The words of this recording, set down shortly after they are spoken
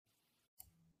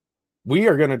We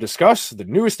are going to discuss the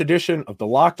newest edition of the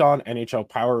Locked On NHL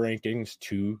Power Rankings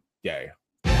today.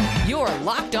 You're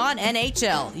Locked On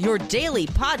NHL, your daily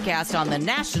podcast on the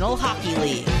National Hockey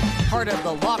League. Part of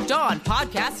the Locked On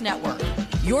Podcast Network,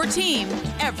 your team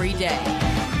every day.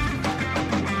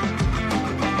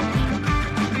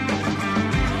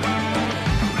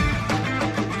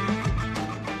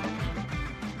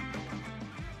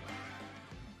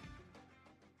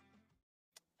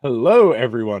 Hello,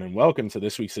 everyone, and welcome to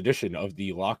this week's edition of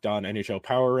the Locked On NHL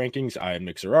Power Rankings. I am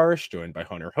Nick Zararis, joined by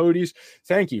Hunter Hodes.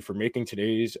 Thank you for making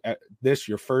this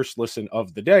your first listen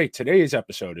of the day. Today's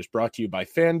episode is brought to you by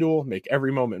FanDuel. Make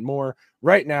every moment more.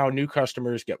 Right now, new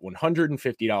customers get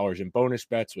 $150 in bonus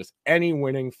bets with any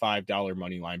winning $5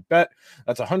 moneyline bet.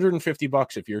 That's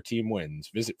 $150 if your team wins.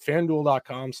 Visit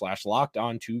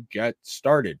FanDuel.com/lockedon to get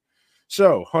started.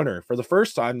 So, Hunter, for the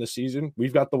first time this season,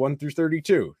 we've got the 1 through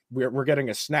 32. We're getting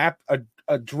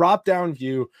a drop-down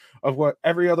view of what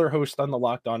every other host on the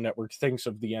Locked On Network thinks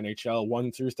of the NHL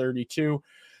 1 through 32.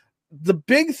 The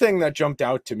big thing that jumped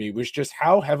out to me was just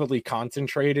how heavily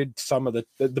concentrated some of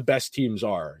the best teams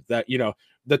are. That, you know,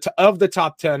 of the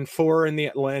top 10, 4 in the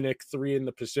Atlantic, 3 in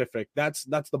the Pacific. That's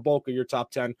the bulk of your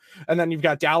top 10. And then you've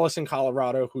got Dallas and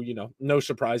Colorado, who, you know, no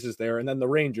surprises there. And then the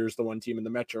Rangers, the one team in the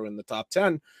Metro, in the top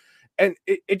 10. And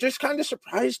it just kind of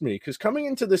surprised me because coming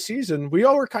into the season, we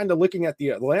all were kind of looking at the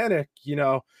Atlantic, you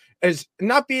know, as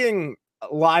not being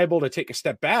liable to take a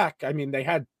step back. I mean, they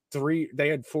had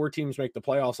 4 teams make the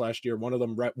playoffs last year.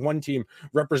 One team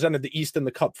represented the East in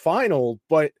the Cup final,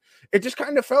 but it just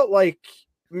kind of felt like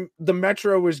the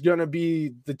Metro was going to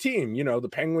be the team. You know, the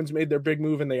Penguins made their big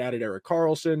move and they added Erik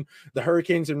Karlsson. The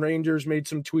Hurricanes and Rangers made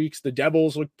some tweaks. The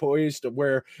Devils looked poised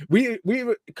where we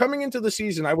coming into the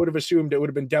season, I would have assumed it would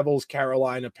have been Devils,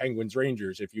 Carolina, Penguins,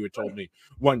 Rangers if you had told me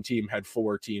one team had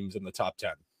 4 teams in the top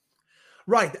 10.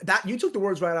 Right. That you took the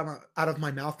words right out of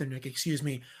my mouth there, Nick. Excuse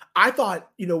me. I thought,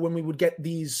 you know, when we would get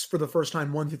these for the first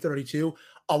time, 1 through 32,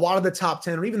 a lot of the top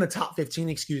 10 or even the top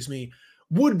 15,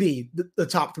 would be the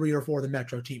top 3 or 4 of the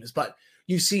Metro teams. But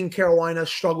you've seen Carolina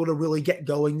struggle to really get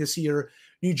going this year.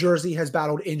 New Jersey has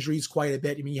battled injuries quite a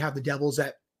bit. I mean, you have the Devils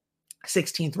at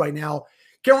 16th right now.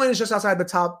 Carolina's just outside the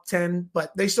top 10,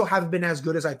 but they still haven't been as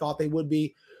good as I thought they would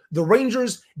be. The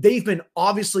Rangers, they've been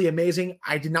obviously amazing.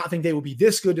 I did not think they would be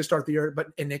this good to start the year.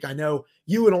 And Nick, I know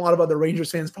you and a lot of other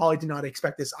Rangers fans probably did not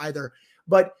expect this either.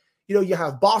 But, you know, you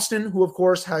have Boston, who, of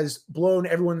course, has blown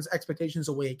everyone's expectations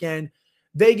away again.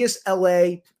 Vegas,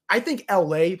 LA. I think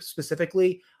LA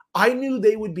specifically, I knew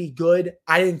they would be good.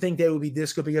 I didn't think they would be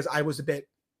this good because I was a bit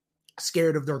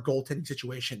scared of their goaltending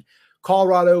situation.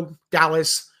 Colorado,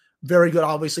 Dallas, very good,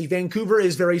 obviously. Vancouver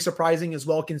is very surprising as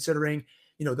well, considering,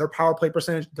 you know, their power play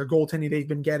percentage, their goaltending they've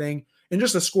been getting, and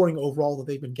just the scoring overall that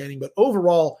they've been getting. But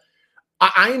overall,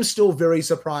 I am still very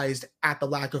surprised at the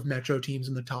lack of Metro teams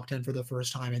in the top 10 for the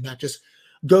first time. And that just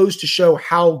goes to show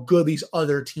how good these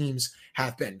other teams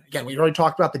have been. Again, we already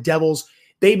talked about the Devils.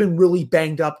 They've been really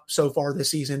banged up so far this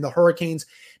season. The Hurricanes,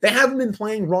 they haven't been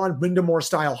playing Ron Windemore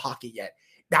style hockey yet.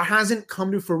 That hasn't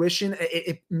come to fruition.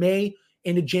 It may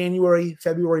into January,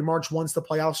 February, March, once the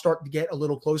playoffs start to get a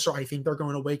little closer. I think they're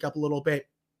going to wake up a little bit.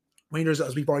 Rangers,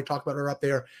 as we've already talked about, are up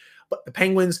there. But the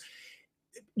Penguins,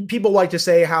 people like to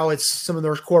say how it's some of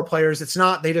their core players. It's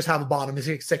not. They just have a bottom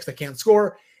 6 that can't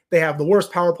score. They have the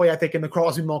worst power play, I think, in the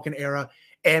Crosby-Malkin era,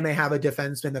 and they have a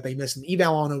defenseman that they missed an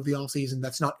eval on over the offseason.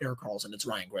 That's not Erik Karlsson, it's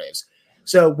Ryan Graves.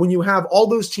 So when you have all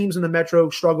those teams in the Metro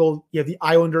struggle, you have the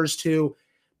Islanders too.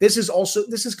 This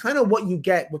is kind of what you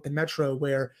get with the Metro,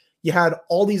 where you had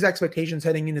all these expectations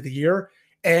heading into the year,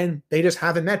 and they just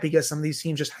haven't met because some of these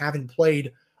teams just haven't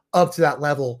played up to that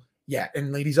level yet.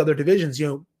 And like these other divisions, you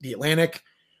know, the Atlantic,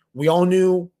 we all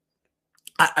knew.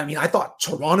 I mean, I thought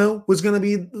Toronto was going to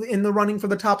be in the running for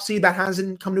the top seed. That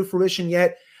hasn't come to fruition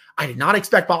yet. I did not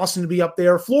expect Boston to be up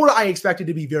there. Florida, I expected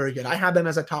to be very good. I had them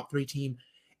as a top 3 team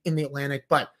in the Atlantic.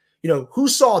 But, you know, who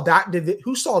saw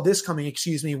this coming,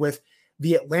 with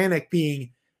the Atlantic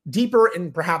being deeper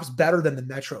and perhaps better than the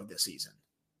Metro this season?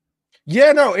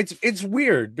 Yeah, no, it's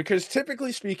weird because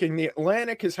typically speaking, the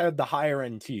Atlantic has had the higher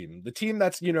end team. The team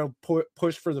that's, you know,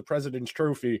 pushed for the President's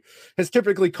Trophy has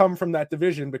typically come from that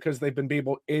division because they've been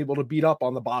able to beat up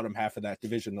on the bottom half of that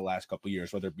division the last couple of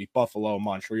years, whether it be Buffalo,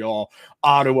 Montreal,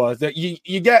 Ottawa. That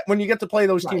you get when you get to play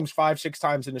those teams 5-6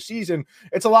 times in a season,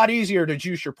 it's a lot easier to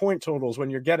juice your point totals when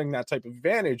you're getting that type of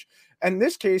advantage. And in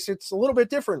this case, it's a little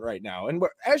bit different right now. And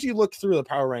as you look through the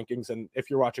power rankings, and if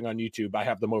you're watching on YouTube, I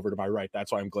have them over to my right.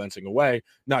 That's why I'm glancing the way,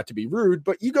 not to be rude,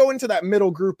 but you go into that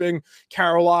middle grouping: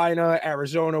 Carolina,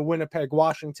 Arizona, Winnipeg,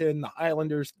 Washington, the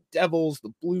Islanders, the Devils,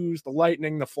 the Blues, the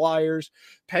Lightning, the Flyers,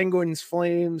 Penguins,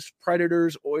 Flames,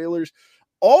 Predators, Oilers,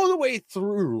 all the way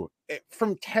through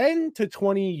from 10 to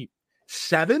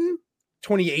 27,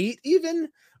 28 even.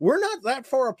 We're not that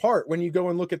far apart when you go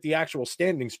and look at the actual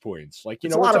standings points. Like,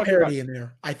 There's a lot of parity in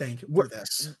there, I think, for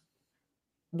this.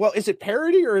 Well, is it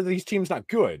parity, or are these teams not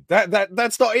good?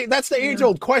 That's the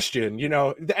age-old question.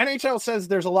 The NHL says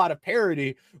there's a lot of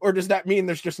parity, or does that mean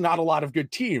there's just not a lot of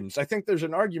good teams? I think there's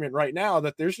an argument right now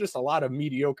that there's just a lot of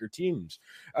mediocre teams.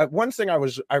 One thing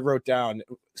I wrote down,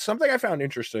 something I found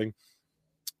interesting: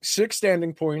 6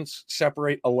 standing points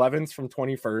separate 11th from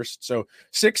 21st. So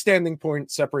 6 standing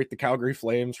points separate the Calgary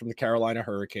Flames from the Carolina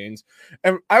Hurricanes.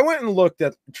 And I went and looked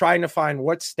at trying to find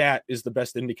what stat is the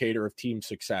best indicator of team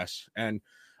success. And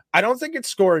I don't think it's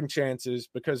scoring chances,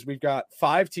 because we've got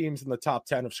 5 teams in the top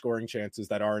 10 of scoring chances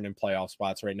that aren't in playoff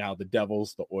spots right now: the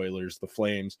Devils, the Oilers, the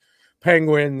Flames,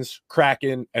 Penguins,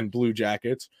 Kraken, and Blue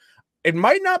Jackets. It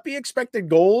might not be expected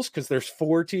goals, because there's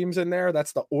 4 teams in there.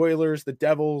 That's the Oilers, the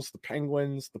Devils, the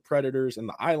Penguins, the Predators, and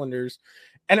the Islanders.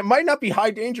 And it might not be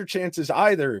high danger chances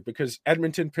either, because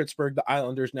Edmonton, Pittsburgh, the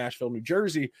Islanders, Nashville, New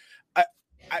Jersey.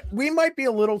 We might be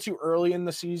a little too early in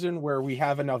the season where we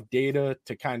have enough data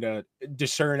to kind of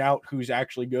discern out who's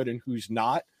actually good and who's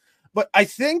not. But I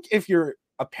think if you're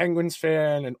a Penguins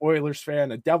fan, an Oilers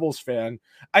fan, a Devils fan,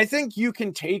 I think you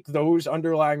can take those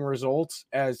underlying results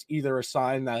as either a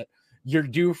sign that you're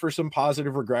due for some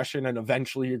positive regression and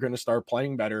eventually you're going to start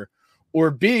playing better, or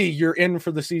B, you're in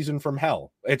for the season from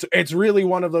hell. It's really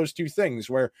one of those two things,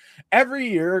 where every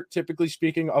year, typically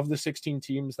speaking, of the 16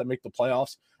 teams that make the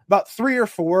playoffs, about 3 or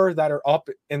 4 that are up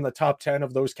in the top 10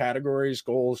 of those categories: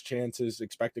 goals, chances,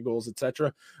 expected goals,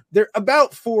 etc. There,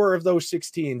 about 4 of those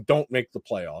 16 don't make the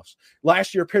playoffs.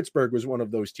 Last year, Pittsburgh was one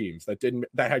of those teams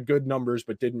that had good numbers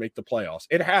but didn't make the playoffs.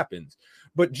 It happens.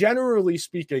 But generally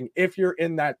speaking, if you're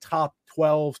in that top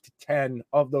 12 to 10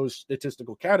 of those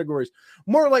statistical categories,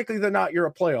 more likely than not, you're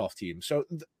a playoff team. So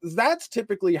that's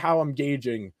typically how I'm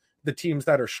gauging the teams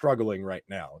that are struggling right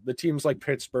now. The teams like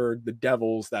Pittsburgh, the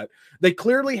Devils, that they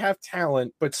clearly have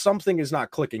talent, but something is not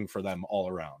clicking for them all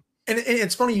around. And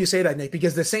it's funny you say that, Nick,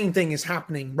 because the same thing is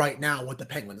happening right now with the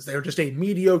Penguins. They're just a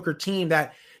mediocre team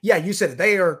that, yeah, you said it,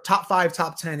 they are top 5,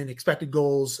 top 10 in expected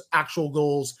goals, actual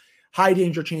goals, high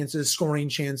danger chances, scoring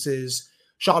chances,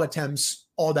 shot attempts,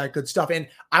 all that good stuff. And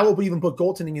I will even put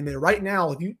goaltending in there right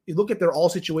now. If you look at their all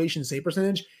situation save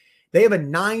percentage, they have a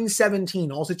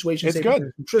 917 all situation save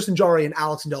percentage from Tristan Jarry and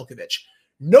Alex Nedeljkovic.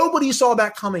 Nobody saw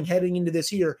that coming heading into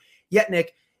this year. Yet,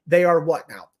 Nick, they are what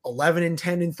now?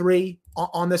 11-10-3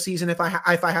 on the season, if I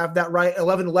have that right.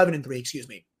 11-11-3, excuse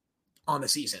me, on the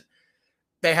season.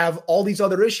 They have all these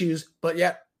other issues, but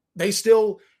yet they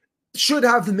still should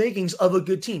have the makings of a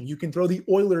good team. You can throw the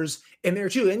Oilers in there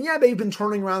too. And yeah, they've been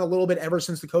turning around a little bit ever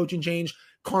since the coaching change.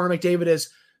 Connor McDavid has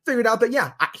figured out that,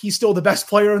 yeah, he's still the best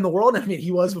player in the world. I mean,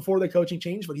 he was before the coaching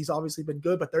change, but he's obviously been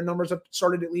good. But their numbers have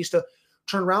started at least to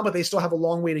turn around, but they still have a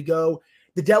long way to go.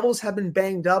 The Devils have been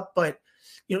banged up, but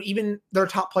even their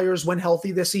top players, when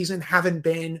healthy this season, haven't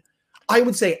been, I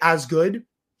would say, as good.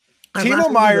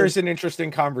 Timo Meier is an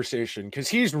interesting conversation, because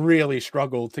he's really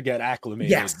struggled to get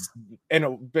acclimated. Yes.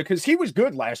 And because he was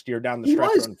good last year down the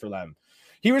stretch run for them.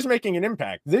 He was making an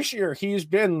impact. This year, he's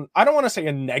been, I don't want to say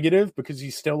a negative, because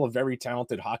he's still a very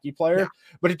talented hockey player,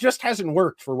 but it just hasn't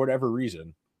worked for whatever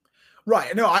reason.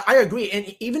 Right. No, I agree.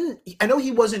 And even, I know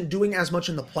he wasn't doing as much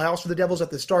in the playoffs for the Devils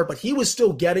at the start, but he was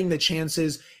still getting the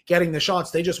chances, getting the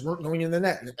shots. They just weren't going in the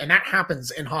net. And that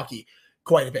happens in hockey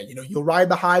quite a bit. You'll ride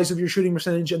the highs of your shooting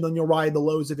percentage, and then you'll ride the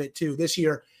lows of it too. This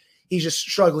year, he's just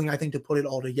struggling, I think, to put it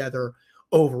all together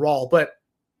overall. But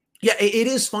yeah, it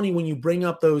is funny when you bring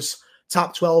up those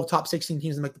top 12, top 16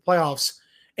 teams that make the playoffs.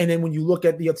 And then when you look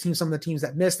at some of the teams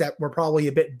that missed that were probably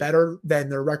a bit better than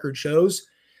their record shows,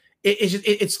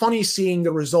 it's funny seeing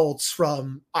the results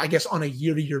from, I guess, on a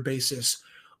year-to-year basis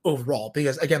overall.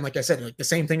 Because again, like I said, like the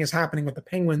same thing is happening with the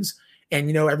Penguins. And,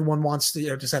 everyone wants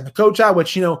to send the coach out,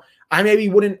 which, I maybe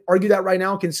wouldn't argue that right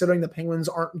now, considering the Penguins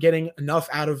aren't getting enough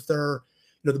out of their,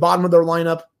 the bottom of their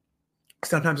lineup.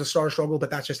 Sometimes a star struggle, but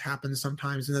that just happens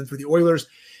sometimes. And then for the Oilers,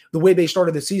 the way they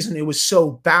started the season, it was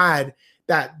so bad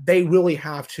that they really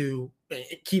have to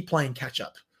keep playing catch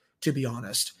up, to be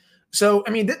honest. So,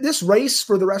 I mean, this race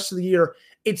for the rest of the year,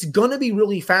 it's going to be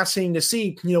really fascinating to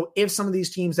see, if some of these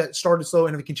teams that started slow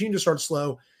and have continued to start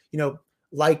slow,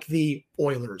 like the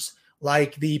Oilers,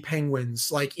 like the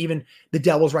Penguins, like even the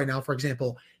Devils right now, for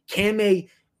example, can they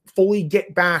fully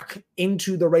get back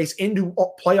into the race, into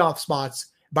playoff spots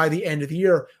by the end of the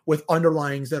year with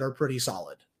underlyings that are pretty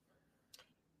solid.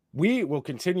 We will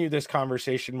continue this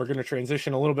conversation. We're going to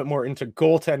transition a little bit more into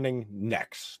goaltending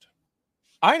next.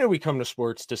 I know we come to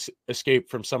sports to escape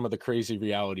from some of the crazy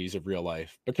realities of real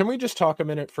life, but can we just talk a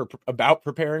minute about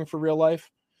preparing for real life?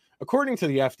 According to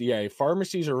the FDA,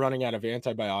 pharmacies are running out of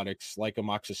antibiotics like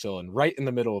amoxicillin right in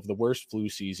the middle of the worst flu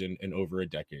season in over a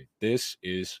decade. This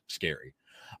is scary.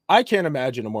 I can't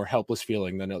imagine a more helpless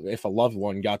feeling than if a loved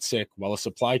one got sick while a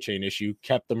supply chain issue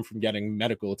kept them from getting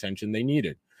medical attention they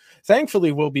needed.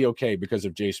 Thankfully, we'll be okay because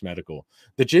of Jace Medical.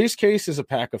 The Jace case is a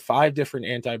pack of 5 different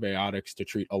antibiotics to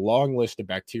treat a long list of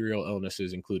bacterial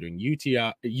illnesses, including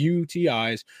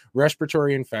UTIs,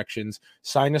 respiratory infections,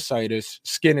 sinusitis,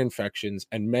 skin infections,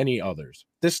 and many others.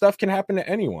 This stuff can happen to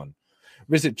anyone.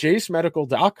 Visit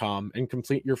jacemedical.com and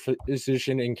complete your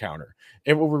physician encounter.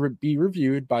 It will be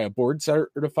reviewed by a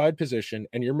board-certified physician,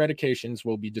 and your medications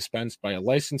will be dispensed by a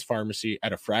licensed pharmacy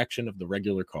at a fraction of the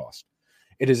regular cost.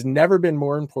 It has never been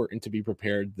more important to be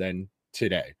prepared than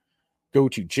today. Go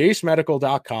to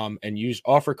jacemedical.com and use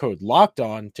offer code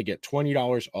LOCKEDON to get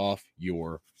 $20 off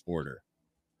your order.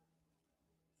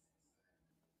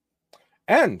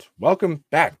 And welcome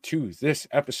back to this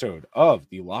episode of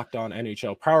the Locked On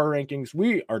NHL Power Rankings.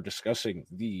 We are discussing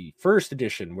the first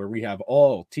edition where we have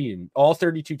all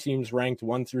 32 teams ranked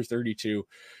 1 through 32.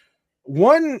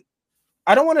 One,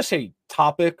 I don't want to say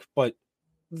topic, but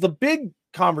the big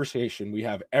conversation we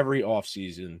have every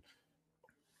offseason,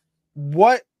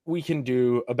 what we can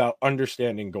do about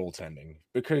understanding goaltending,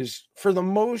 because for the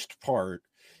most part,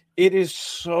 it is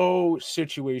so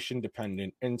situation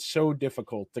dependent and so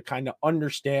difficult to kind of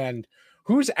understand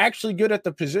who's actually good at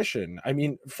the position. I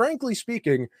mean, frankly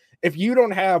speaking, if you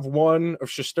don't have one of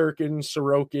Shesterkin,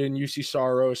 Sorokin, UC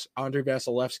Saros, Andrei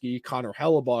Vasilevsky, Connor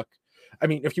Hellebuck, I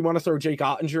mean, if you want to throw Jake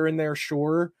Ottinger in there,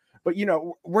 sure. But,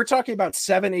 we're talking about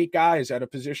 7-8 guys at a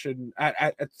position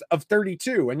of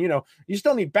 32. And, you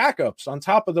still need backups on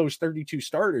top of those 32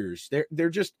 starters.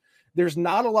 There's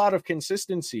not a lot of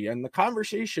consistency. And the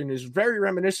conversation is very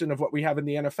reminiscent of what we have in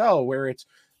the NFL, where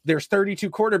there's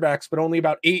 32 quarterbacks, but only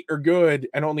about 8 are good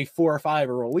and only 4 or 5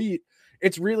 are elite.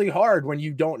 It's really hard when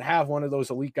you don't have one of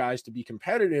those elite guys to be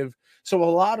competitive. So a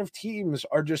lot of teams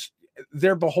are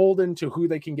they're beholden to who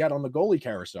they can get on the goalie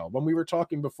carousel. When we were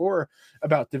talking before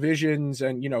about divisions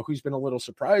and, who's been a little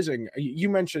surprising, you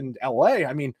mentioned LA.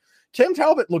 I mean, Kim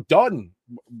Talbot looked done.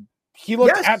 He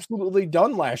looked absolutely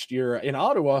done last year in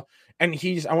Ottawa. And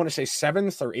he's, I want to say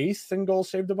 7th or 8th in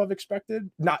goals saved above expected.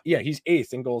 He's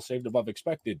 8th in goals saved above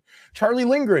expected. Charlie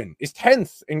Lindgren is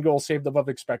 10th in goals saved above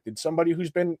expected. Somebody who's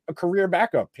been a career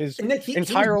backup his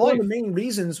entire life. One of the main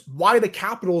reasons why the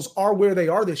Capitals are where they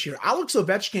are this year. Alex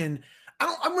Ovechkin,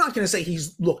 I'm not going to say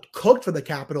he's looked cooked for the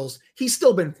Capitals. He's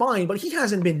still been fine, but he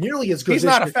hasn't been nearly as good. He's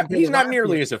not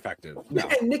nearly as effective. No.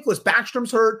 And Nicholas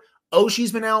Backstrom's hurt.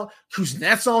 Oshie's been out.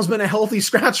 Kuznetsov's been a healthy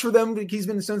scratch for them. He's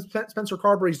been since Spencer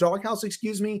Carberry's doghouse,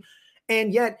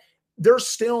 and yet they're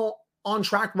still on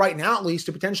track right now, at least,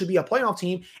 to potentially be a playoff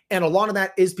team. And a lot of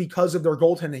that is because of their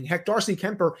goaltending. Heck, Darcy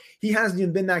Kemper, he hasn't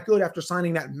even been that good after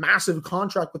signing that massive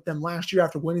contract with them last year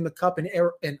after winning the Cup in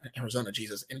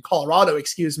Colorado.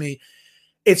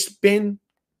 It's been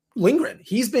Lindgren.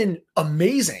 He's been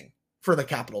amazing for the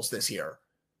Capitals this year.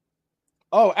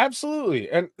 Oh, absolutely.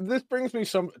 And this brings me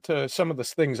to some of the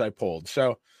things I pulled.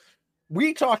 So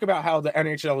we talk about how the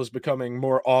NHL is becoming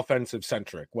more offensive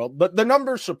centric. Well, the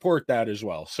numbers support that as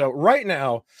well. So right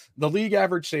now, the league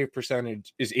average save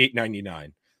percentage is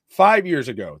 .899. 5 years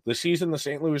ago, the season the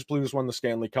St. Louis Blues won the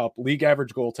Stanley Cup, league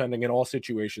average goaltending in all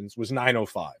situations was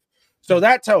 .905. So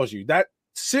that tells you that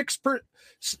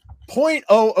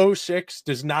 0.006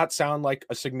 does not sound like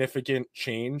a significant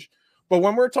change. But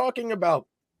when we're talking about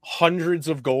hundreds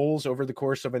of goals over the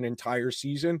course of an entire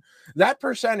season, that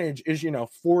percentage is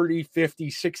 40, 50,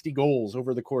 60 goals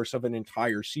over the course of an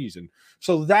entire season.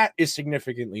 So that is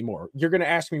significantly more. You're going to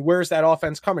ask me, where's that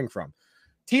offense coming from?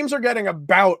 Teams are getting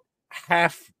about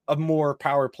half of more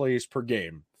power plays per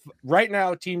game. Right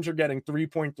now, teams are getting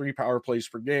 3.3 power plays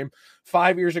per game.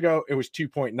 5 years ago, it was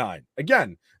 2.9.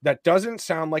 Again, that doesn't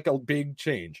sound like a big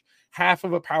change. Half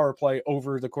of a power play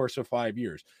over the course of 5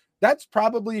 years. That's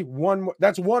probably one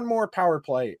more power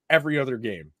play every other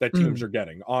game that teams are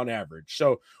getting on average.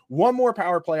 So one more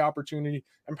power play opportunity,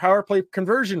 and power play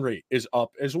conversion rate is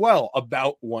up as well,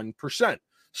 about 1%.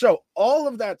 So all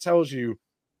of that tells you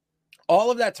All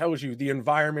of that tells you the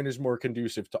environment is more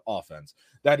conducive to offense,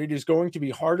 that it is going to be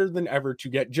harder than ever to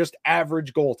get just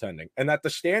average goaltending, and that the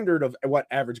standard of what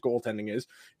average goaltending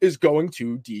is going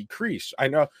to decrease. I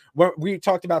know we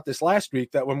talked about this last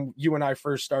week, that when you and I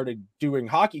first started doing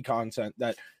hockey content,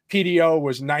 that PDO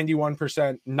was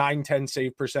 91%, 910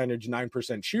 save percentage,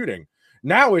 9% shooting.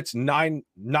 Now it's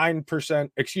 9%,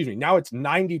 excuse me. Now it's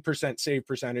 90% save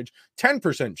percentage,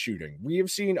 10% shooting. We have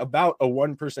seen about a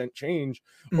 1% change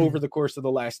over the course of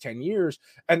the last 10 years.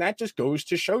 And that just goes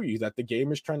to show you that the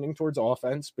game is trending towards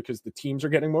offense because the teams are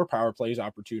getting more power plays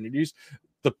opportunities.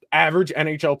 The average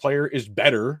NHL player is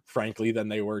better, frankly, than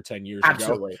they were 10 years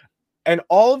ago. And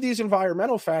all of these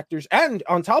environmental factors, and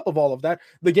on top of all of that,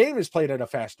 the game is played at a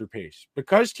faster pace.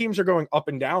 Because teams are going up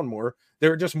and down more,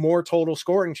 there are just more total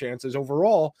scoring chances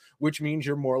overall, which means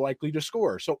you're more likely to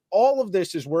score. So all of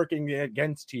this is working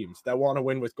against teams that want to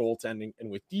win with goaltending and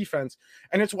with defense.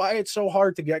 And it's why it's so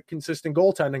hard to get consistent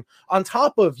goaltending, on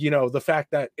top of, the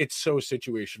fact that it's so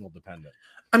situational dependent.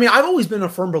 I mean, I've always been a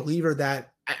firm believer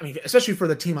that, especially for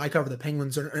the team I cover, the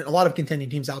Penguins, and a lot of contending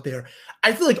teams out there,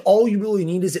 I feel like all you really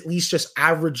need is at least just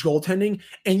average goaltending,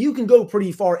 and you can go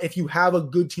pretty far if you have a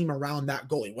good team around that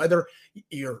goalie, whether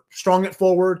you're strong at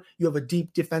forward, you have a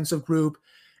deep defensive group.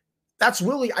 That's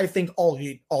really, I think, all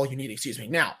you need.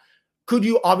 Now, could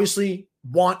you obviously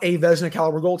want a Vezina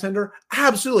caliber goaltender?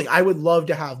 Absolutely. I would love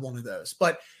to have one of those,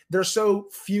 but they're so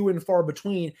few and far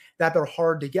between that they're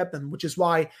hard to get them, which is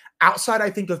why outside, I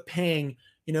think, of paying,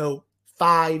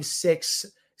 5, 6,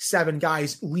 7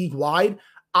 guys league wide,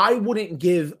 I wouldn't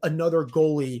give another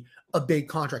goalie a big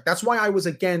contract. That's why I was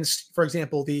against, for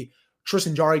example, the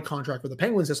Tristan Jarry contract for the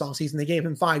Penguins this offseason. They gave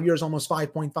him 5 years, almost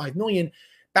 $5.5 million.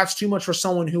 That's too much for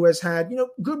someone who has had,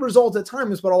 good results at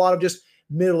times, but a lot of just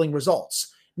middling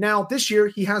results. Now, this year,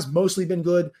 he has mostly been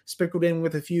good, sprinkled in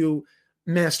with a few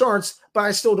starts, but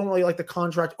I still don't really like the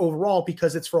contract overall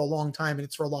because it's for a long time and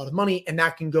it's for a lot of money, and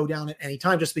that can go down at any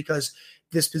time just because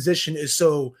this position is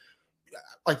so,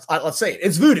 let's say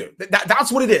it's voodoo.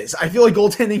 That's what it is. I feel like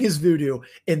goaltending is voodoo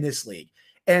in this league.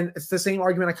 And it's the same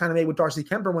argument I kind of made with Darcy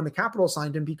Kemper when the Capitals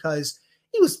signed him, because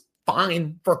he was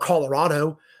fine for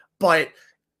Colorado, but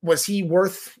was he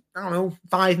worth,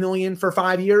 $5 million for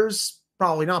 5 years?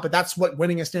 Probably not, but that's what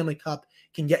winning a Stanley Cup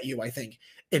can get you, I think,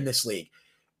 in this league.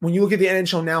 When you look at the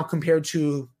NHL now compared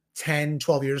to 10,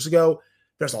 12 years ago,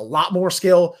 there's a lot more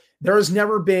skill. There has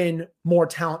never been more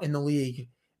talent in the league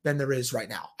than there is right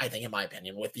now, I think, in my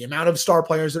opinion, with the amount of star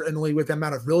players that are in the league, with the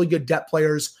amount of really good depth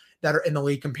players that are in the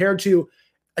league compared to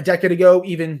a decade ago,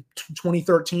 even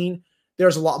 2013,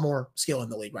 there's a lot more skill in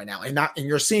the league right now. And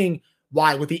you're seeing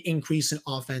why with the increase in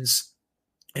offense.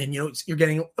 And, you're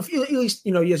getting at least,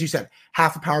 as you said,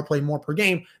 half a power play more per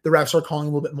game. The refs are calling a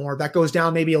little bit more. That goes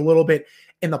down maybe a little bit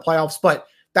in the playoffs. But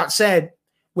that said,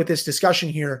 with this discussion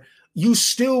here, you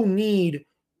still need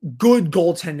good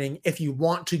goaltending if you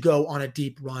want to go on a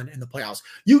deep run in the playoffs.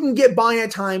 You can get by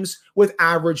at times with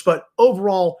average, but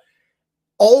overall,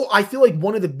 I feel like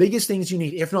one of the biggest things you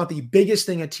need, if not the biggest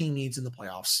thing a team needs in the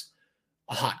playoffs,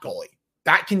 a hot goalie.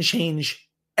 That can change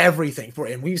everything for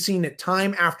it. And we've seen it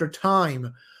time after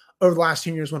time over the last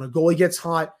 10 years when a goalie gets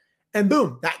hot and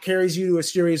boom, that carries you to a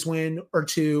series win or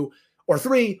 2 or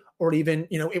 3, or even,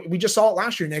 we just saw it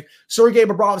last year, Nick. Sergei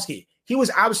Bobrovsky, he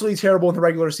was absolutely terrible in the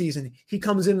regular season. He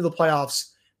comes into the playoffs,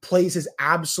 plays his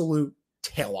absolute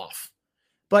tail off.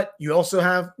 But you also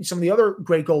have some of the other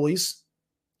great goalies.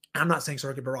 I'm not saying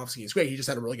Sergei Bobrovsky is great. He just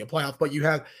had a really good playoff, but you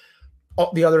have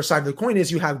the other side of the coin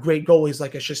is you have great goalies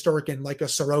like a Shesterkin, like a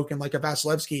Sorokin, like a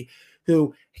Vasilevsky,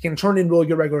 who can turn in really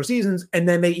good regular seasons, and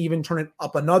then they even turn it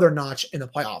up another notch in the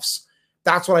playoffs.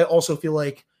 That's what I also feel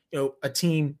like a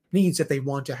team needs if they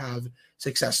want to have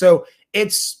success. So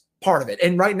it's part of it.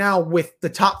 And right now with the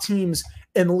top teams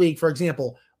in the league, for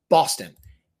example, Boston,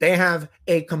 they have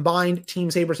a combined team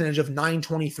save percentage of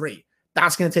 .923.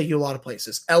 That's going to take you a lot of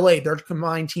places. LA, their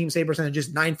combined team save percentage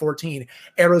is .914.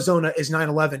 Arizona is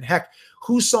 .911. Heck,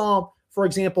 who saw, for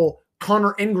example,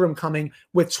 Connor Ingram coming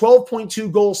with 12.2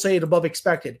 goals saved above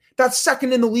expected? That's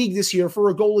second in the league this year for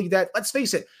a goalie that, let's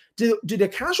face it, did a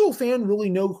casual fan really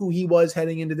know who he was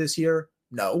heading into this year?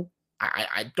 No,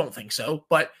 I don't think so.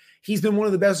 But he's been one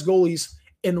of the best goalies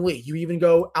in the league. You even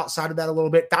go outside of that a little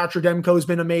bit. Thatcher Demko has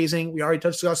been amazing. We already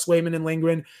touched on Swayman and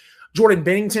Lindgren. Jordan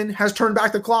Binnington has turned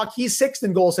back the clock. He's 6th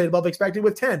in goals saved above expected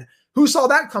with 10. Who saw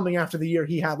that coming after the year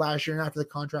he had last year and after the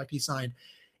contract he signed?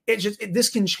 This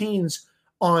can change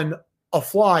on a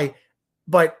fly,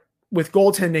 but with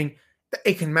goaltending,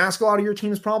 it can mask a lot of your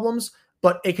team's problems,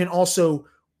 but it can also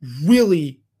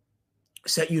really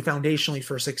set you foundationally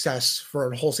for success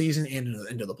for a whole season and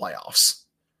into the playoffs.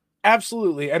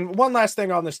 Absolutely. And one last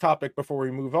thing on this topic before we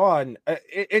move on,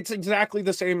 it's exactly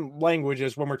the same language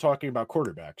as when we're talking about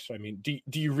quarterbacks. I mean, do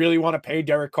you really want to pay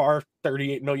Derek Carr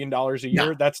 $38 million a year?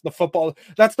 No. That's the football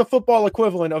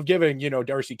equivalent of giving,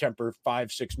 Darcy Kemper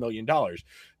 $5-6 million.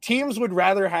 Teams would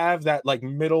rather have that like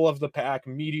middle of the pack,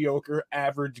 mediocre,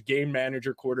 average game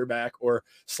manager quarterback or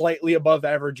slightly above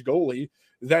average goalie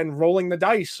than rolling the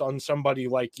dice on somebody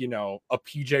like, a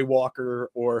PJ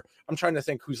Walker, or I'm trying to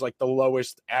think who's like the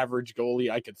lowest average goalie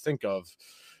I could think of.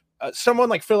 Someone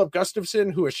like Philip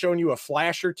Gustafson, who has shown you a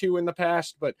flash or two in the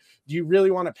past, but do you really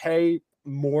want to pay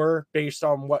more based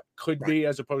on what could be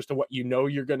as opposed to what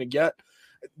you're going to get?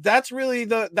 That's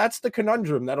the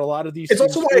conundrum that a lot of these. It's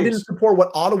also why I didn't support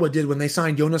what Ottawa did when they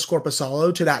signed Jonas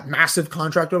Corposalo to that massive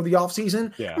contract over the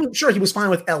offseason. Yeah. I mean, sure, he was fine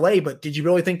with LA, but did you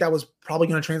really think that was probably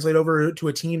going to translate over to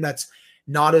a team that's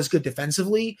not as good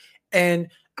defensively? And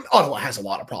Ottawa has a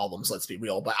lot of problems, let's be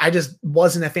real, but I just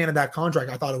wasn't a fan of that contract.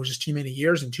 I thought it was just too many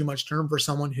years and too much term for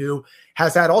someone who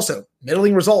has had also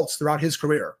middling results throughout his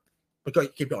career.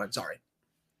 But keep going. Sorry.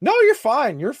 No, you're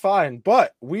fine. You're fine.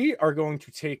 But we are going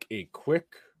to take a quick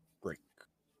break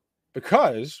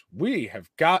because we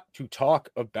have got to talk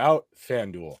about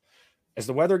FanDuel. As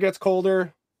the weather gets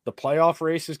colder, the playoff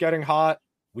race is getting hot.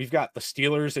 We've got the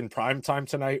Steelers in primetime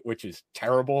tonight, which is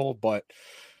terrible. But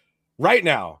right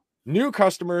now, new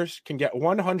customers can get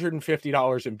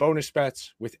 $150 in bonus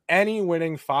bets with any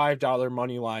winning $5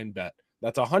 money line bet.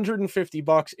 That's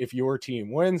 $150 if your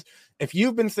team wins. If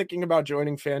you've been thinking about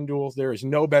joining FanDuel, there is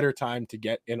no better time to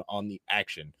get in on the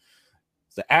action.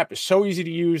 The app is so easy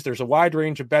to use. There's a wide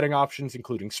range of betting options,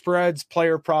 including spreads,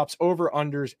 player props,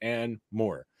 over-unders, and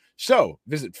more. So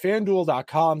visit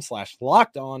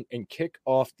FanDuel.com/lockedon and kick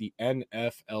off the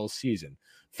NFL season.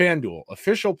 FanDuel,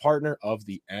 official partner of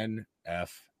the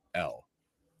NFL.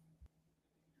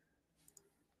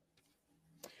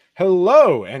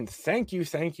 Hello, and thank you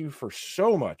for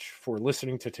so much for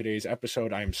listening to today's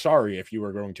episode. I'm sorry if you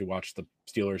are going to watch the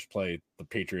Steelers play the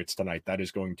Patriots tonight. That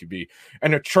is going to be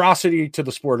an atrocity to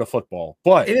the sport of football.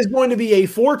 But it is going to be a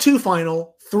 4-2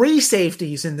 final, 3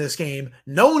 safeties in this game.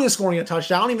 No one is scoring a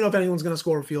touchdown. I don't even know if anyone's going to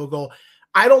score a field goal.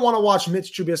 I don't want to watch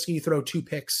Mitch Trubisky throw 2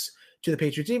 picks to the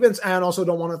Patriots defense, and also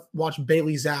don't want to watch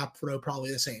Bailey Zapp throw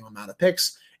probably the same amount of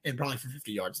picks and probably for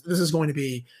 50 yards. This is going to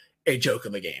be a joke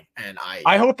of a game, and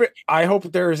I hope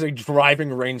there is a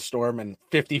driving rainstorm and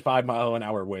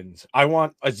 55-mile-an-hour winds. I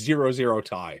want a 0-0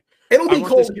 tie. It'll be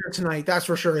cold here tonight, that's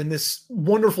for sure, in this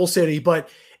wonderful city.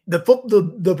 But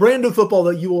the brand of football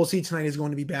that you will see tonight is going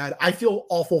to be bad. I feel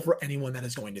awful for anyone that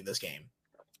is going to this game.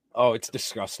 Oh, it's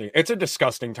disgusting. It's a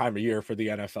disgusting time of year for the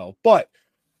NFL. But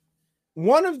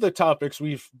one of the topics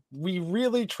we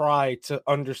really try to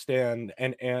understand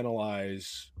and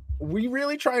analyze. We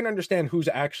really try and understand who's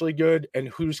actually good and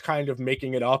who's kind of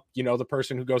making it up. The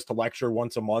person who goes to lecture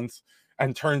once a month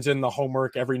and turns in the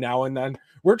homework every now and then.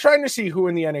 We're trying to see who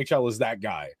in the NHL is that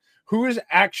guy, who is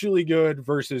actually good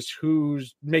versus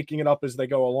who's making it up as they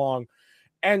go along.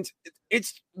 And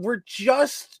we're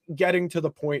just getting to the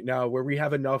point now where we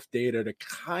have enough data to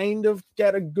kind of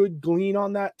get a good glean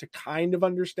on that, to kind of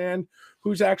understand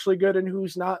who's actually good and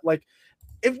who's not. Like,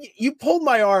 if you pulled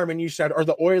my arm and you said, are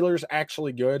the Oilers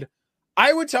actually good?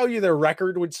 I would tell you their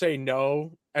record would say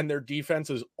no, and their defense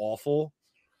is awful.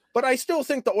 But I still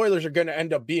think the Oilers are going to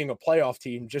end up being a playoff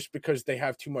team just because they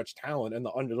have too much talent and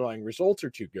the underlying results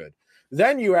are too good.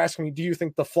 Then you ask me, do you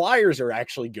think the Flyers are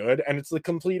actually good? And it's the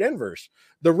complete inverse.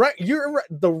 The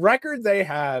record they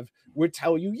have would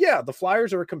tell you, yeah, the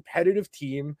Flyers are a competitive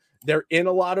team. They're in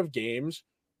a lot of games.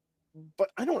 But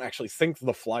I don't actually think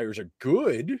the Flyers are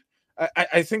good.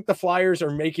 I think the Flyers are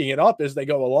making it up as they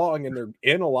go along, and they're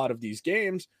in a lot of these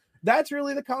games. That's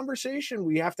really the conversation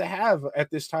we have to have at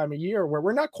this time of year, where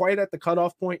we're not quite at the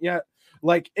cutoff point yet.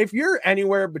 Like, if you're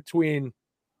anywhere between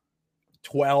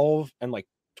 12 and like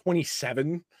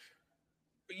 27,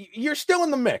 you're still in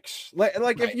the mix. Like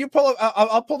right. If you pull up,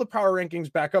 I'll pull the power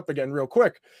rankings back up again real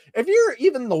quick. If you're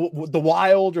even the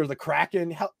Wild or the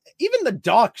Kraken, hell, even the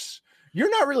Ducks,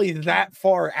 you're not really that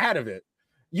far out of it.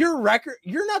 Your record,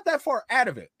 you're not that far out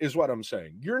of it, is what I'm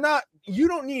saying. You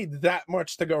don't need that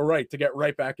much to go right to get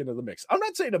right back into the mix. I'm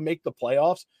not saying to make the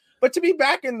playoffs, but to be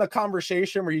back in the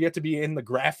conversation where you get to be in the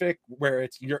graphic where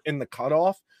you're in the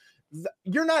cutoff.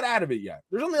 You're not out of it yet.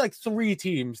 There's only like 3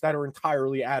 teams that are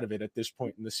entirely out of it at this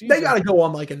point in the season. They got to go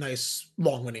on like a nice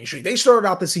long winning streak. They started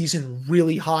out the season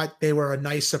really hot. They were a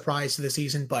nice surprise to the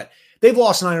season, but they've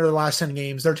lost 9 of their last 10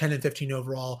 games. They're 10-15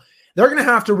 overall. They're going to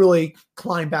have to really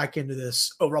climb back into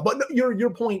this overall. But your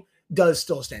point does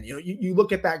still stand. You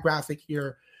look at that graphic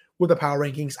here with the power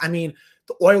rankings. I mean,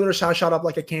 the Oilers have shot up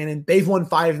like a cannon. They've won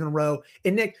 5 in a row.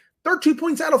 And Nick, They're 2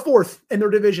 points out of fourth in their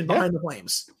division behind the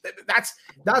Flames.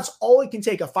 That's all it can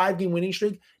take, a 5-game winning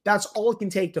streak. That's all it can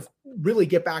take to really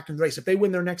get back in the race. If they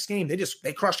win their next game,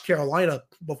 they crushed Carolina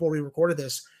before we recorded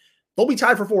this. They'll be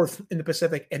tied for fourth in the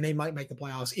Pacific, and they might make the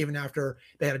playoffs even after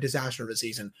they had a disaster of a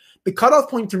season. The cutoff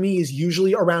point to me is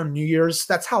usually around New Year's.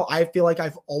 That's how I feel like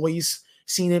I've always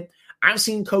seen it. I've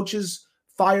seen coaches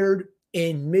fired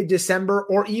in mid-December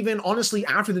or even honestly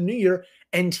after the New Year,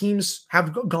 and teams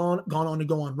have gone on to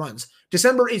go on runs.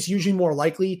 December is usually more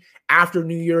likely. After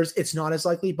New Year's, it's not as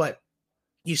likely, but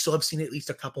you still have seen it at least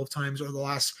a couple of times over the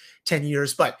last 10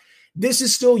 years. But this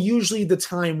is still usually the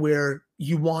time where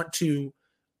you want to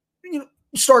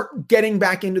start getting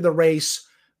back into the race,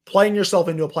 playing yourself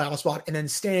into a playoff spot, and then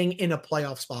staying in a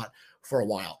playoff spot for a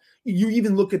while. You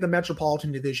even look at the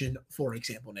Metropolitan Division, for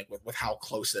example, Nick, with how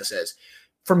close this is.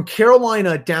 From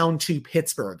Carolina down to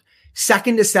Pittsburgh,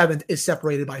 2nd to 7th is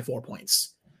separated by 4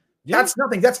 points. Yeah. That's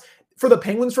nothing. That's for the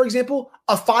Penguins, for example,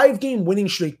 a 5-game winning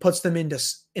streak puts them into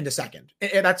second.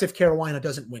 And that's if Carolina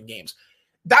doesn't win games.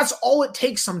 That's all it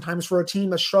takes sometimes for a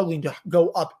team that's struggling to go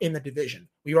up in the division.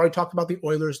 We already talked about the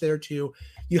Oilers there too.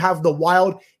 You have the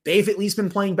Wild. They've at least been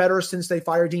playing better since they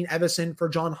fired Dean Evison for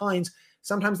John Hines.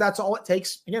 Sometimes that's all it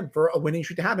takes, again, for a winning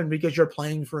streak to happen because you're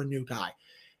playing for a new guy.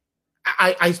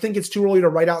 I think it's too early to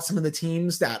write out some of the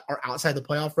teams that are outside the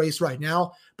playoff race right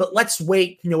now, but let's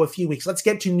wait, a few weeks. Let's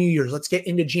get to New Year's. Let's get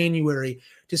into January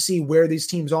to see where these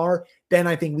teams are. Then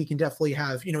I think we can definitely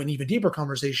have, an even deeper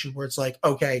conversation where it's like,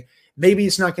 okay, maybe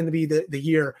it's not going to be the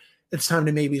year. It's time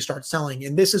to maybe start selling.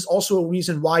 And this is also a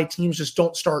reason why teams just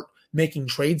don't start making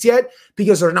trades yet,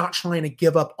 because they're not trying to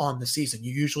give up on the season.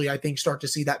 You usually, I think, start to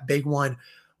see that big one.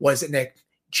 Was it, Nick?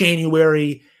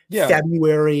 January,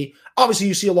 February. Obviously,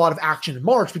 you see a lot of action in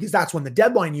March because that's when the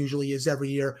deadline usually is every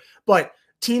year. But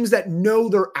teams that know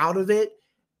they're out of it,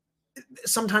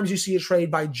 sometimes you see a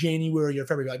trade by January or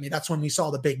February. I mean, that's when we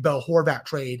saw the big Bo Horvat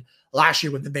trade last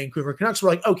year with the Vancouver Canucks. We're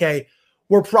like, okay,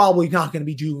 we're probably not going to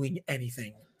be doing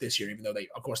anything this year, even though they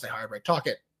hired Rick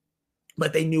Tocchet.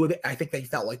 But they knew it. I think they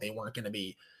felt like they weren't going to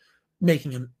be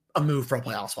making a move for a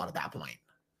playoff spot at that point.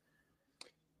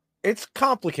 It's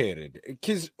complicated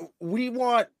because we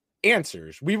want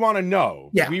answers. We want to know.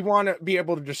 Yeah. We want to be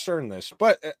able to discern this.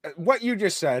 But what you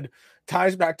just said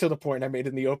ties back to the point I made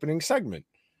in the opening segment.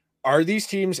 Are these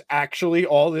teams actually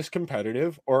all this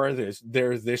competitive, or are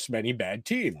there this many bad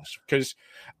teams? Because,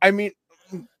 I mean,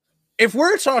 if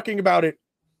we're talking about it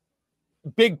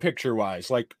big picture wise,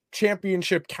 like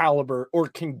championship caliber, or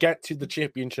can get to the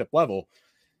championship level,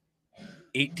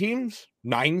 8 teams,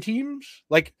 9 teams,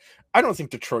 like, I don't think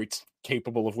Detroit's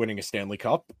capable of winning a Stanley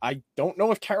Cup. I don't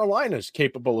know if Carolina's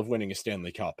capable of winning a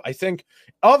Stanley Cup. I think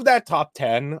of that top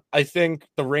 10, I think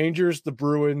the Rangers, the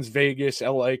Bruins, Vegas,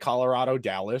 LA, Colorado,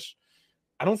 Dallas.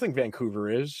 I don't think Vancouver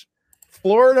is.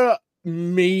 Florida,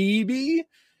 maybe.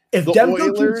 If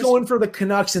Demko keeps going for the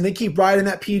Canucks and they keep riding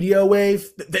that PDO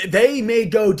wave, they may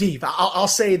go deep. I'll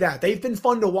say that. They've been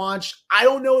fun to watch. I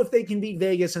don't know if they can beat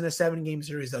Vegas in a 7-game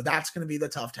series, though. That's going to be the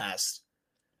tough test.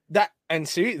 And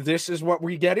see, this is what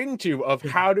we get into of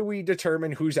how do we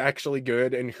determine who's actually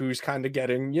good and who's kind of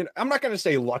getting, I'm not going to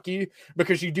say lucky,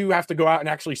 because you do have to go out and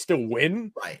actually still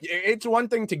win. Right. It's one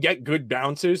thing to get good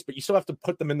bounces, but you still have to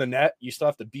put them in the net. You still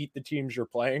have to beat the teams you're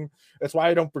playing. That's why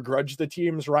I don't begrudge the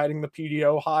teams riding the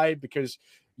PDO high, because,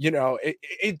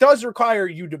 it does require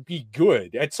you to be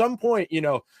good. At some point,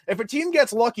 if a team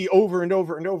gets lucky over and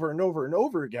over and over and over and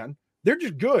over again, they're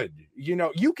just good.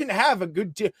 You can have a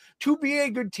good team. To be a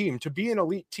good team, to be an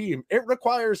elite team, it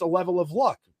requires a level of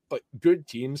luck. But good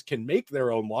teams can make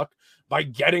their own luck by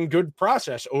getting good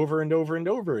process over and over and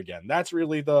over again. That's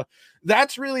really the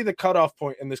cutoff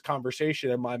point in this conversation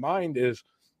in my mind. Is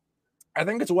I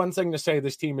think it's one thing to say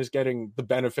this team is getting the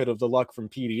benefit of the luck from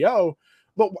PDO,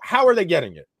 but how are they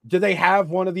getting it? Do they have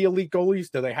one of the elite goalies?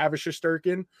 Do they have a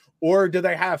Shesterkin? Or do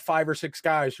they have 5 or 6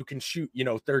 guys who can shoot,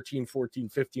 13, 14,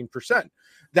 15%?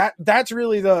 That's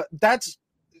really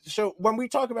so when we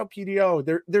talk about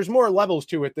PDO, there's more levels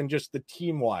to it than just the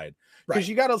team wide. Because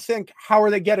you got to think, how are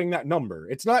they getting that number?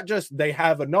 It's not just they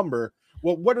have a number.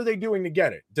 Well, what are they doing to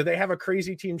get it? Do they have a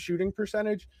crazy team shooting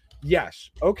percentage?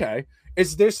 Yes. Okay.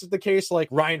 Is this the case like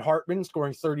Ryan Hartman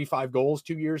scoring 35 goals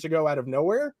 2 years ago out of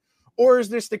nowhere? Or is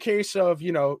this the case of,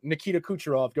 Nikita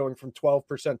Kucherov going from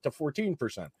 12% to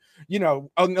 14%?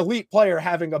 An elite player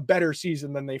having a better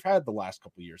season than they've had the last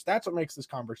couple of years. That's what makes this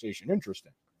conversation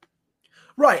interesting.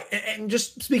 Right. And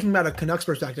just speaking about a Canucks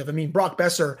perspective, I mean, Brock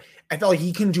Besser, I felt like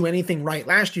he couldn't do anything right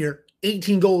last year.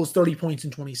 18 goals, 30 points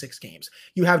in 26 games.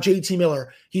 You have JT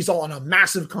Miller. He's on a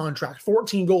massive contract,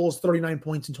 14 goals, 39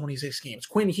 points in 26 games.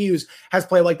 Quinn Hughes has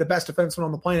played like the best defenseman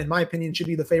on the planet. In my opinion, should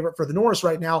be the favorite for the Norris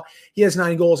right now. He has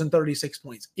 9 goals and 36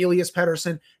 points. Elias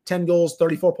Pettersson, 10 goals,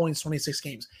 34 points, 26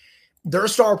 games. Their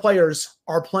star players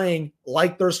are playing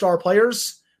like their star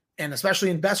players, and especially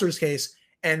in Besser's case,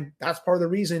 and that's part of the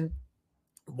reason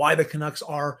why the Canucks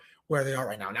are where they are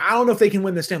right now. Now, I don't know if they can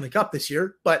win the Stanley Cup this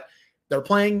year, but they're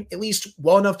playing at least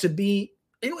well enough to be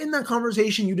in that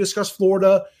conversation. You discussed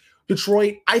Florida,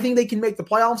 Detroit. I think they can make the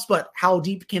playoffs, but how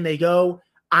deep can they go?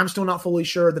 I'm still not fully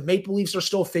sure. The Maple Leafs are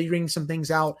still figuring some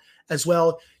things out as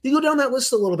well. You go down that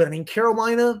list a little bit. I mean,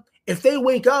 Carolina, if they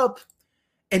wake up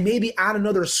and maybe add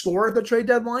another score at the trade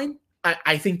deadline,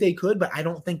 I think they could, but I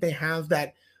don't think they have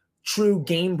that true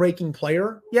game-breaking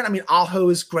player yet. I mean, Aho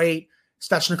is great.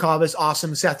 Svechnikov is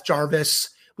awesome. Seth Jarvis.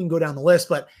 We can go down the list,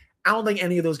 but I don't think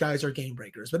any of those guys are game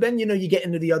breakers. But then, you get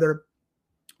into the other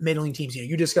middling teams.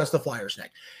 You discussed the Flyers,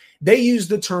 Nick. They use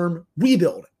the term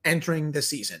rebuild entering the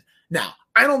season. Now,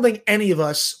 I don't think any of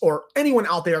us or anyone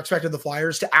out there expected the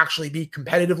Flyers to actually be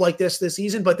competitive like this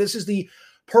season, but this is the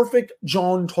perfect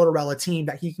John Tortorella team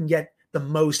that he can get the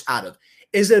most out of.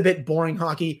 Is it a bit boring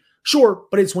hockey? Sure,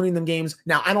 but it's winning them games.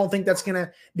 Now, I don't think that's going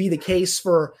to be the case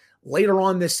for later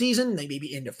on this season,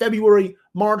 maybe into February,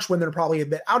 March, when they're probably a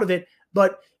bit out of it,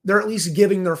 but they're at least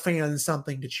giving their fans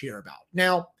something to cheer about.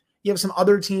 Now, you have some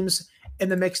other teams in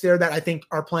the mix there that I think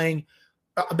are playing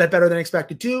a bit better than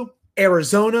expected too.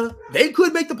 Arizona, they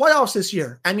could make the playoffs this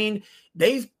year. I mean,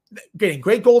 they've getting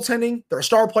great goaltending. Their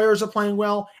star players are playing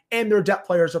well, and their depth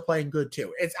players are playing good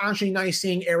too. It's actually nice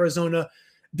seeing Arizona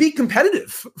be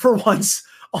competitive for once,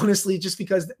 honestly, just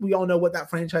because we all know what that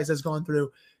franchise has gone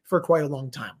through for quite a long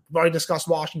time. We've already discussed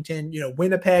Washington,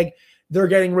 Winnipeg, they're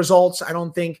getting results. I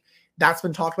don't think that's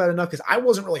been talked about enough because I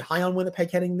wasn't really high on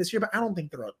Winnipeg heading this year, but I don't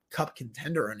think they're a cup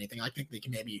contender or anything. I think they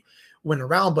can maybe win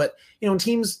around, but in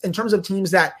terms of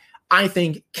teams that I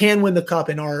think can win the cup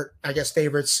and are, I guess,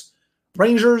 favorites,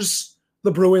 Rangers,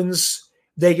 the Bruins,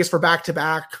 Vegas for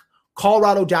back-to-back,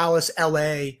 Colorado, Dallas,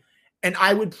 LA, and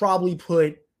I would probably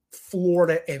put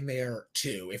Florida in there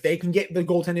too. If they can get the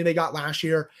goaltending they got last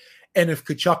year, and if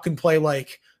Kachuk can play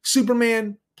like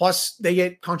Superman, plus they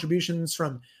get contributions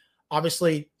from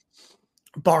obviously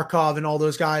Barkov and all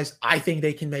those guys, I think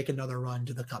they can make another run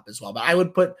to the cup as well. But I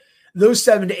would put those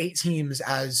 7 to 8 teams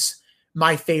as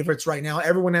my favorites right now.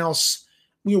 Everyone else,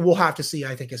 we'll have to see,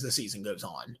 I think, as the season goes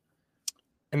on.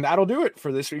 And that'll do it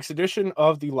for this week's edition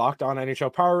of the Locked On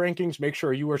NHL Power Rankings. Make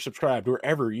sure you are subscribed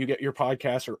wherever you get your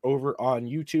podcasts or over on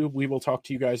YouTube. We will talk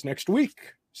to you guys next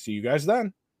week. See you guys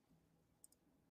then.